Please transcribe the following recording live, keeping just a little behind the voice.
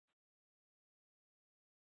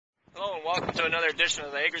Hello and welcome to another edition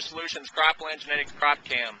of the AgriSolutions Cropland Genetics Crop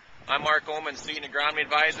Cam. I'm Mark Oman, Senior Agronomy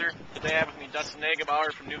Advisor. Today I have with me Dustin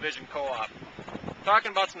Nagebauer from New Vision Co-op.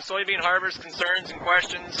 Talking about some soybean harvest concerns and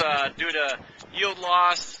questions due to yield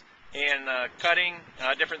loss and cutting,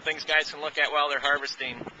 different things guys can look at while they're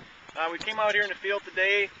harvesting. We came out here in the field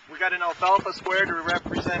today. We got an alfalfa square to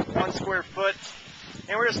represent 1 square foot.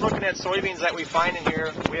 And we're just looking at soybeans that we find in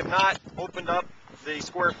here. We have not opened up the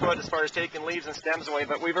square foot as far as taking leaves and stems away,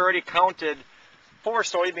 but we've already counted 4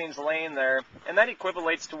 soybeans laying there, and that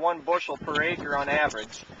equivalates to 1 bushel per acre on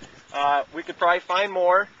average. We could probably find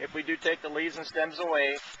more if we do take the leaves and stems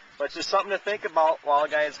away, but it's just something to think about while a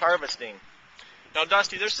guy is harvesting. Now,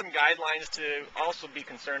 Dusty, there's some guidelines to also be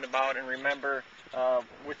concerned about and remember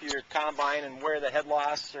with your combine and where the head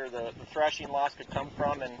loss or the threshing loss could come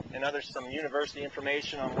from, and some university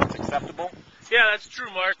information on what's acceptable. Yeah, that's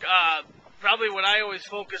true, Mark. Probably what I always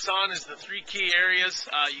focus on is the 3 key areas.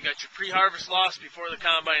 You got your pre-harvest loss before the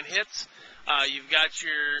combine hits. You've got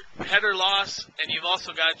your header loss, and you've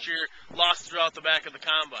also got your loss throughout the back of the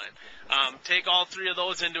combine. Take all 3 of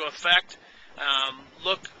those into effect.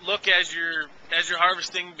 Look as you're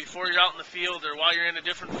harvesting before you're out in the field or while you're in a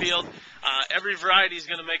different field. Every variety is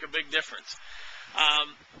going to make a big difference.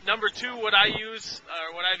 Number 2, what I've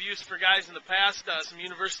used for guys in the past, some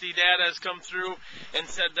university data has come through and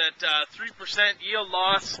said that 3% yield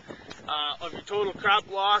loss of your total crop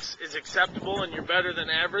loss is acceptable and you're better than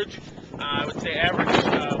average. I would say average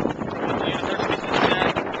from what the university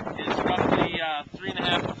said is roughly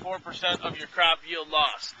 3.5 to 4% of your crop yield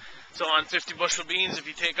loss. So on 50 bushel beans, if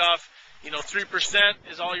you take off 3%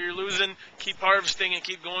 is all you're losing, keep harvesting and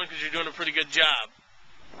keep going because you're doing a pretty good job.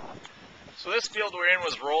 So this field we're in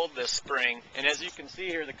was rolled this spring, and as you can see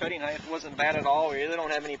here, the cutting height wasn't bad at all. We either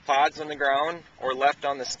don't have any pods on the ground or left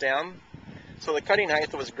on the stem. So the cutting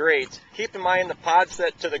height was great. Keep in mind the pods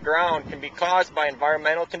set to the ground can be caused by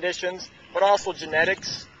environmental conditions, but also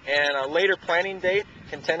genetics, and a later planting date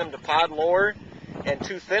can tend them to pod lower, and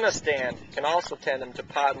too thin a stand can also tend them to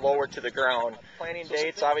pod lower to the ground. Planting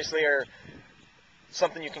dates obviously are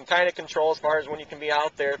something you can kind of control as far as when you can be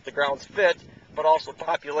out there if the ground's fit, but also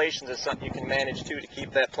populations is something you can manage too to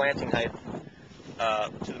keep that planting height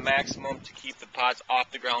to the maximum to keep the pods off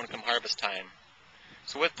the ground come harvest time.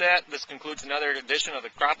 So with that, this concludes another edition of the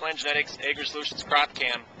Cropland Genetics AgriSolutions Crop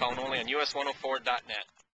Cam, found only on US104.net.